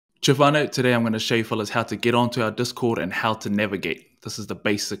Giovanni, today I'm going to show you fellas how to get onto our Discord and how to navigate. This is the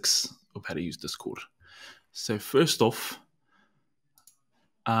basics of how to use Discord. So first off,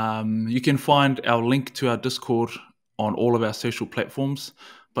 you can find our link to our Discord on all of our social platforms,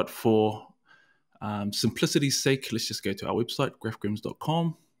 but for simplicity's sake, let's just go to our website,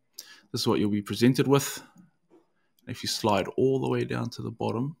 graffgrems.com. This is what you'll be presented with. If you slide all the way down to the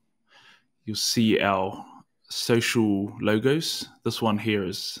bottom, you'll see our social logos. This one here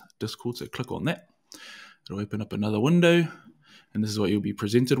is Discord, so click on that. It'll open up another window, and this is what you'll be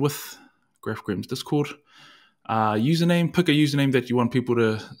presented with, Graff Grems Discord. Username, pick a username that you want people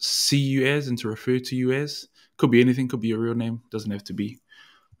to see you as and to refer to you as. Could be anything, could be your real name, doesn't have to be.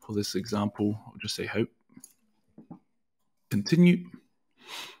 For this example, I'll just say Hope. Continue.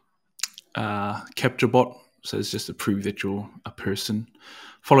 Capture bot, so it's just to prove that you're a person.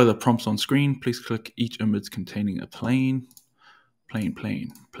 Follow the prompts on screen. Please click each image containing a plane.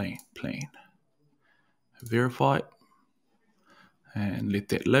 Plane. Verify it. And let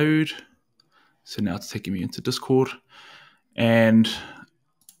that load. So now it's taking me into Discord. And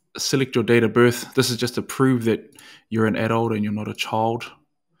select your date of birth. This is just to prove that you're an adult and you're not a child,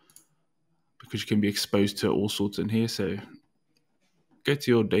 because you can be exposed to all sorts in here. So go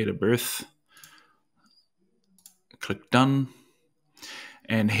to your date of birth. Click done.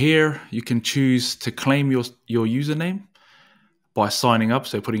 And here you can choose to claim your username by signing up,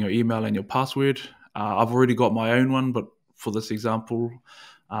 so putting your email and your password. I've already got my own one, but for this example,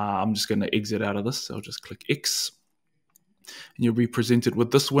 I'm just going to exit out of this. So I'll just click X. And you'll be presented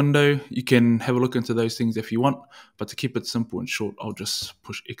with this window. You can have a look into those things if you want, but to keep it simple and short, I'll just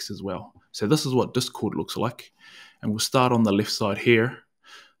push X as well. So this is what Discord looks like. And we'll start on the left side here.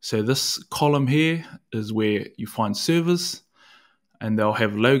 So this column here is where you find servers, and they'll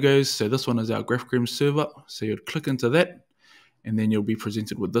have logos. So this one is our Graff Grems server. So you'd click into that, and then you'll be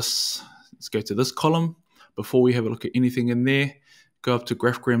presented with this. Let's go to this column. Before we have a look at anything in there, go up to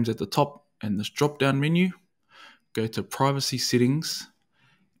Graff Grems at the top and this drop-down menu. Go to privacy settings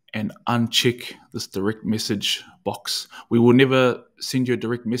and uncheck this direct message box. We will never send you a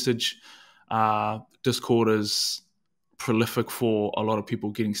direct message. Discord is prolific for a lot of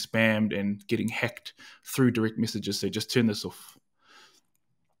people getting spammed and getting hacked through direct messages. So just turn this off.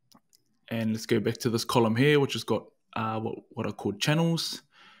 And let's go back to this column here, which has got what are called channels.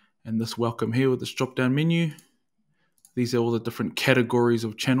 And this welcome here with this drop-down menu. These are all the different categories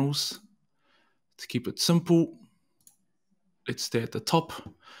of channels. To keep it simple, let's stay at the top.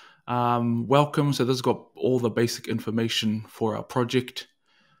 Welcome. So this has got all the basic information for our project.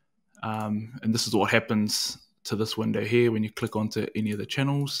 And this is what happens to this window here when you click onto any of the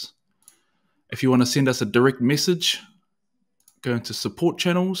channels. If you want to send us a direct message, go into support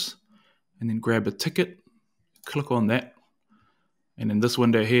channels and then grab a ticket, click on that. And in this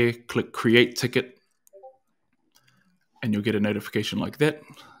window here, click create ticket, and you'll get a notification like that.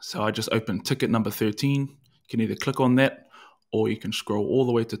 So I just opened ticket number 13. You can either click on that, or you can scroll all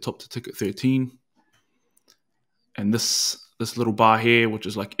the way to top to ticket 13. And this little bar here, which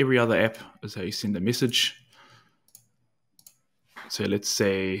is like every other app, is how you send a message. So let's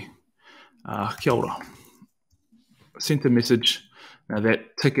say, kia ora. Sent a message. Now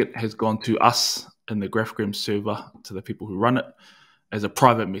that ticket has gone to us in the Graff Grems server, to the people who run it, as a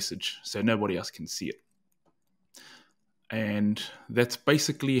private message, so nobody else can see it. And that's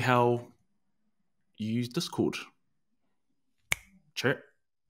basically how you use Discord. Chat.